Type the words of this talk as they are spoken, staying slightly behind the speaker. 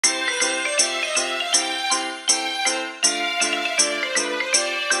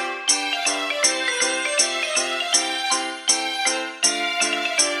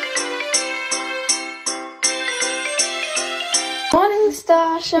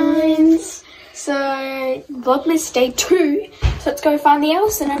shines. So Vlogmas day 2. So let's go find the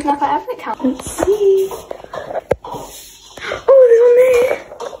elves and open up our advent calendar. Let's see. Oh, there's one there.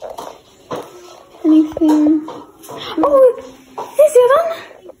 Anything? Oh, here's the other one.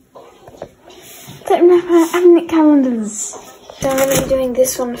 Let's open up our advent calendars. So I'm going to be doing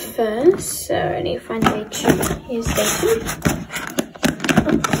this one first. So I need to find day 2. Here's day 2.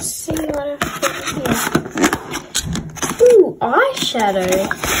 Let's see what I've got here. Ooh, eyeshadow.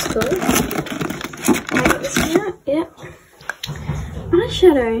 That's good. Can I get this one out? Yep.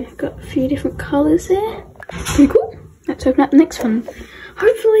 Eyeshadow. Got a few different colours there. Pretty cool. Let's open up the next one.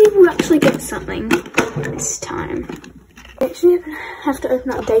 Hopefully we'll actually get something this time. Actually, I have to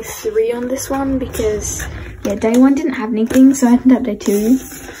open up day 3 on this one because, yeah, day 1 didn't have anything, so I opened up day 2.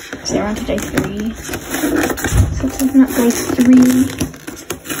 So we're on to day 3. So let's open up day 3.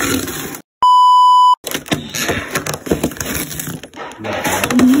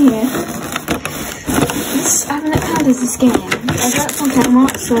 Yeah. This advent card is a scam. I got it from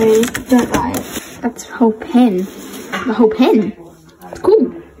Kmart, so don't buy it. That's a whole pen. The whole pen. It's cool.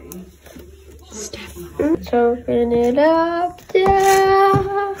 Let's open it up.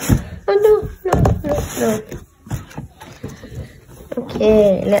 Yeah. Oh no.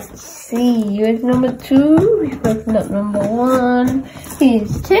 Okay, let's see. Here's number 2. We've opened up number 1.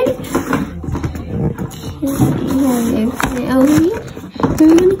 Here's 2.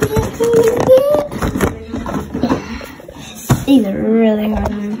 These are really hard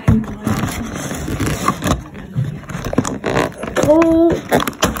to open. Oh,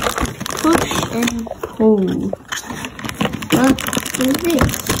 push and pull. What is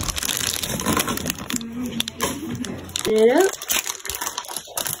this? Get it up.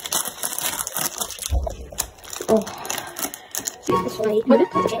 Oh, this way.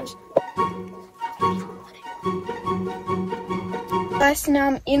 Guys, so now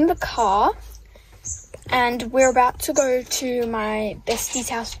I'm in the car and we're about to go to my bestie's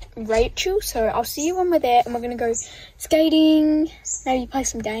house, Rachel. So I'll see you when we're there and we're gonna go skating, maybe play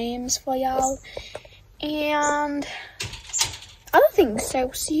some games for y'all and other things. So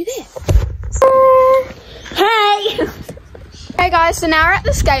we'll see you there. Hey! Hey guys, so now we're at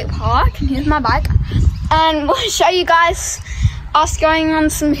the skate park and here's my bike and we'll show you guys us going on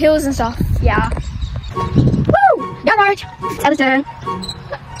some hills and stuff. Yeah. Woo! Go Marge! Tell us turn.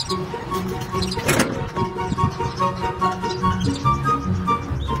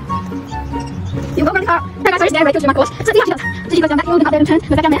 You go from the car. Hey guys, there's Rachel to my course. So see how she does. So she goes down that hill, then up there and turn, goes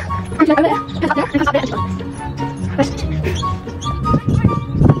back down there. And she goes over there, and up there, and up there, and she goes.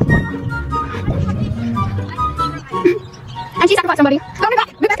 And she sacrificed somebody. Go back,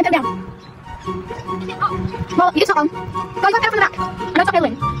 and turn down. Well, you just stop on. Go down from the back. And don't stop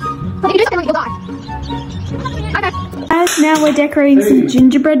pedaling. But if you do stop pedaling, you'll die. Okay. Guys, now we're decorating some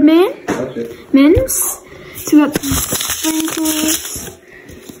gingerbread men's. So we've got sprinkles,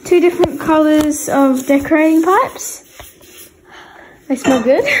 2 different colours of decorating pipes. They smell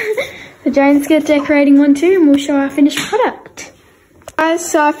good. So Jane's got decorating one too and we'll show our finished product.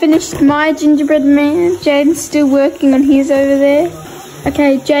 Guys, so I finished my gingerbread man. Jaden's still working on his over there.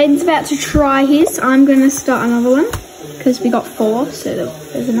 Okay, Jaden's about to try his. I'm going to start another one because we got 4, so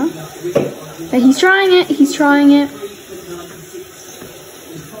there's enough. But he's trying it.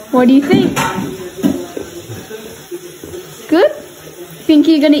 What do you think? Good? Think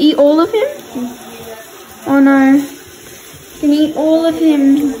you're gonna eat all of him? Oh no. Gonna eat all of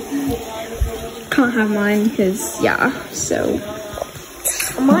him. Can't have mine because, yeah, so.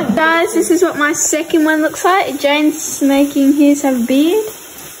 Guys, this is what my second one looks like. Jane's making his have a beard.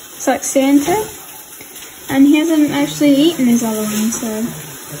 It's like Santa. And he hasn't actually eaten his other one, so.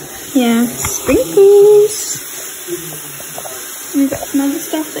 Yeah, sprinkles. We've got some other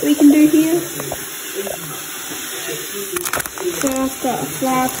stuff that we can do here. So I've got a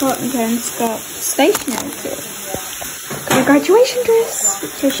flower pot and Jane's got stationery too. Got a graduation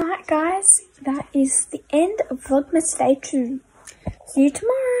dress. Alright guys, that is the end of Vlogmas day 2. See you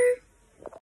tomorrow.